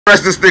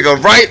arrest this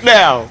nigga right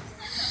now.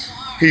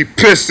 He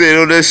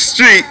pissing on the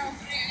street.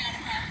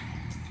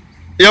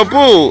 Yo,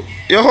 boo.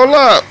 Yo, hold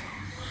up.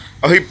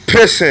 Oh, he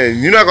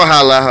pissing. You're not gonna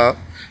holler at her.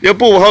 Yo,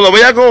 boo, hold up.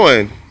 Where y'all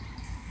going?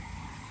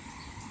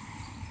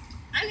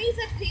 I need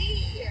to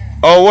pee.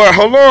 Oh, word.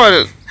 Hold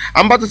on.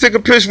 I'm about to take a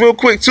piss real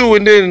quick, too,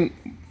 and then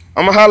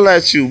I'm gonna holler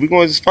at you. We're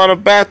gonna just find a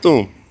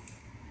bathroom.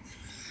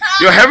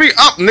 Yo, hurry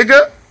up,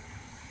 nigga.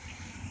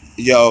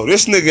 Yo,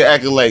 this nigga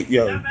acting like,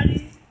 yo. Y'all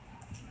ready?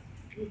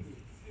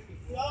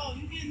 No,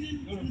 you getting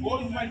in. No, the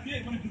boys right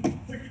there.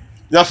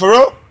 Y'all for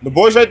real? The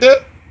boys right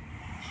there?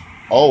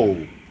 Oh.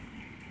 What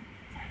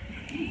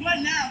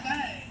now? Go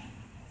ahead.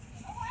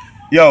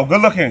 Yo,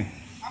 good looking.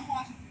 I'm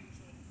watching.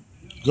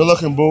 Good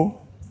looking, boo.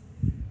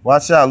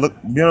 Watch out. Look,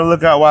 be on the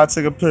lookout while I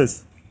take a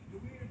piss.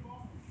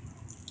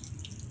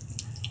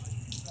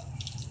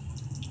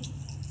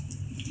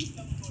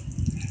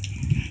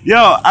 Yo,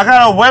 I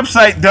got a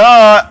website,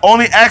 duh.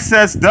 Only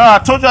access, duh.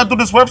 I told you I do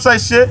this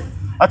website shit.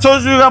 I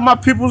told you you got my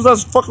peoples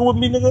that's fucking with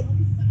me, nigga.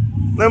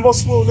 Lambo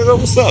Smooth, nigga.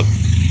 What's up?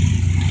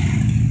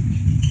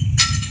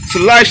 It's a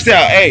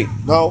lifestyle. Hey,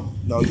 no,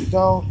 you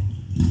don't.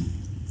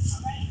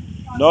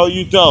 No,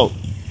 you don't.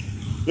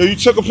 Yo, you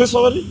took a piss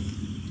already?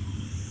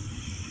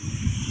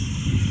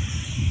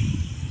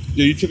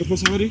 Yo, you took a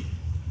piss already?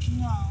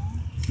 No.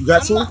 You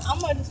got to? I'm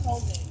gonna just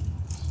hold it.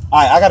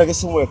 Alright, I gotta get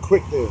somewhere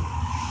quick there.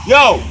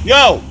 Yo!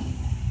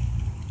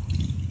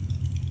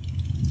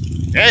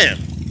 Damn.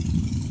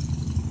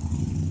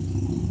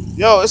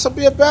 Yo, it's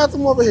be a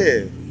bathroom over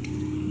here.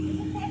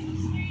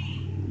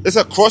 It's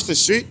across the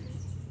street?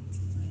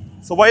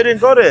 So why you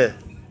didn't go there?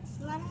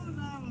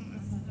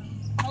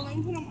 Hold on, let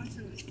me put on my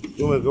shirt.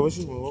 You wanna go with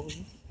you? Wanna walk with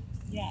you?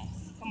 Yes.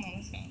 Come on,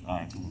 let's go.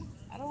 Alright, come on.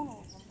 I don't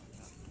know.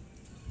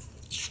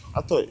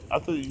 I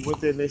thought you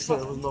went there and they said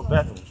there was no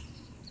bathroom.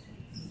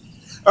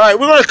 Alright,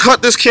 we're gonna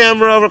cut this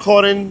camera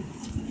recording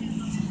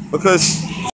because